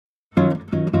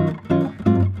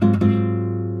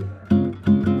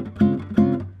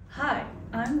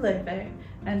Laufey,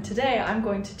 and today I'm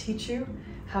going to teach you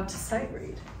how to sight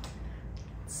read.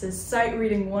 This is Sight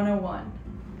Reading 101.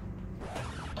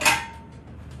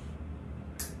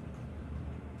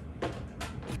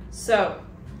 So,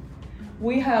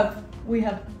 we have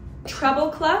treble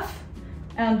clef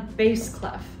and bass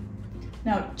clef.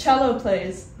 Now, cello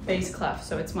plays bass clef,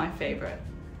 so it's my favorite.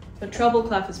 But treble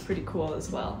clef is pretty cool as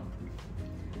well.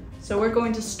 So we're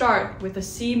going to start with a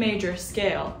C major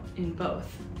scale in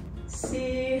both.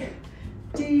 C,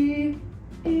 D,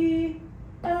 E,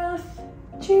 F,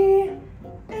 G,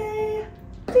 A,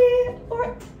 D,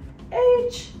 or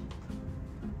H,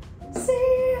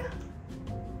 C.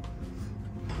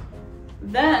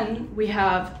 Then we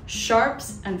have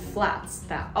sharps and flats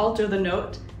that alter the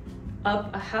note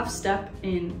up a half step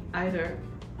in either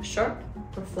a sharp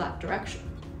or flat direction.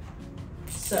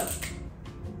 So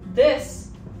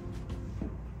this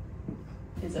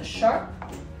is a sharp,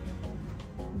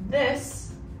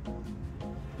 this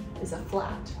is a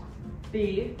flat.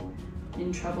 B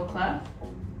in treble clef.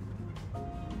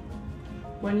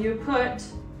 When you put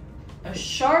a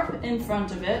sharp in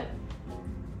front of it,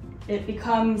 it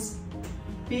becomes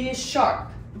B sharp.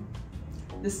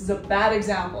 This is a bad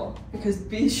example because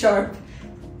B sharp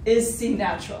is C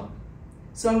natural.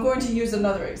 So I'm going to use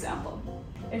another example.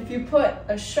 If you put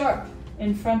a sharp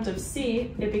in front of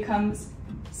C, it becomes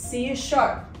C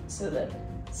sharp, so that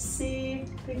C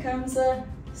becomes a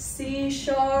C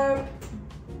sharp.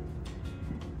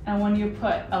 And when you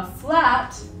put a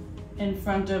flat in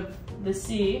front of the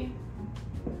C,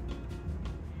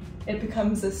 it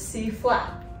becomes a C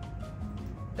flat.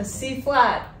 A C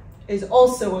flat is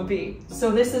also a B,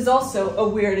 so this is also a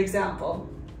weird example.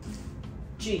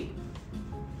 G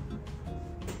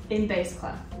in bass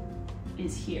clef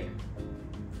is here.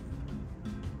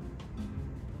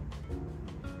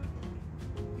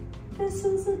 This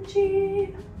is a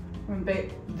G.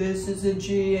 This is a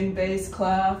G in bass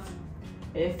clef.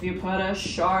 If you put a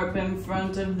sharp in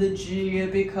front of the G,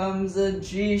 it becomes a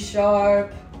G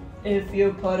sharp. If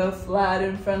you put a flat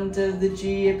in front of the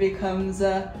G, it becomes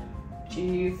a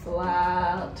G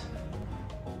flat.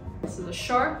 This is a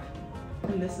sharp,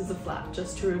 and this is a flat,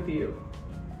 just to review.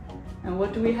 And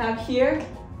what do we have here?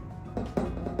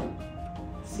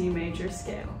 C major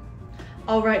scale.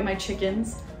 All right, my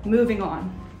chickens, moving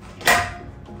on.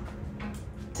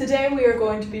 Today we are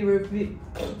going to be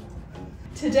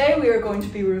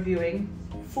reviewing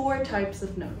 4 types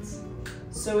of notes.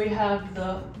 So we have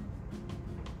the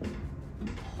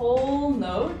whole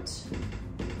note,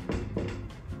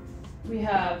 we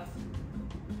have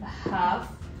a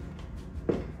half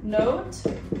note,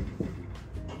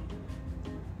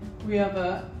 we have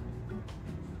a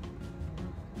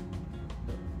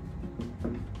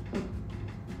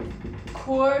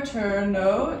quarter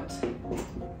note,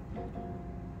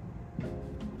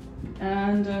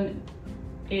 and an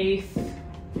eighth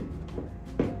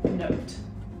note.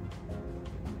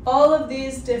 All of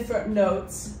these different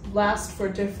notes last for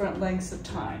different lengths of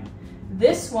time.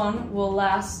 This one will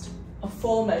last a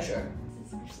full measure. This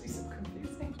is actually so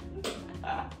confusing.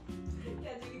 Yeah,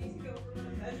 do we need to go over what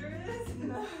a measure is?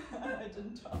 No, I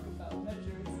didn't talk about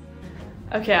measures.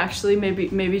 Okay, actually,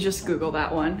 maybe just Google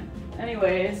that one.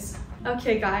 Anyways,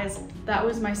 okay guys, that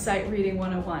was my Sight Reading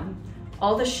 101.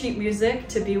 All the sheet music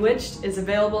to Bewitched is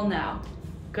available now.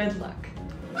 Good luck.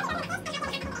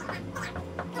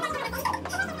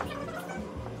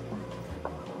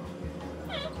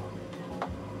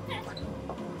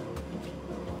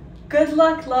 Good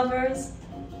luck, lovers!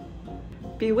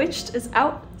 Bewitched is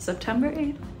out September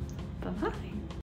 8th.